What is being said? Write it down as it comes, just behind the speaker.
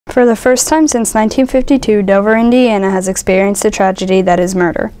For the first time since 1952, Dover, Indiana has experienced a tragedy that is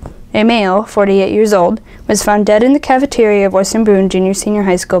murder. A male, 48 years old, was found dead in the cafeteria of Western Boone Junior-Senior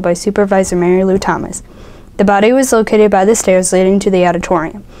High School by Supervisor Mary Lou Thomas. The body was located by the stairs leading to the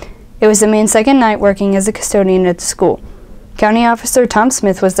auditorium. It was the man's second night working as a custodian at the school. County Officer Tom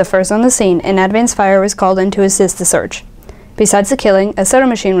Smith was the first on the scene, and advance fire was called in to assist the search. Besides the killing, a soda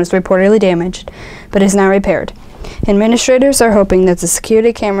machine was reportedly damaged, but is now repaired. Administrators are hoping that the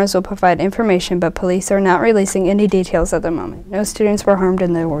security cameras will provide information, but police are not releasing any details at the moment. No students were harmed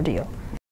in the ordeal.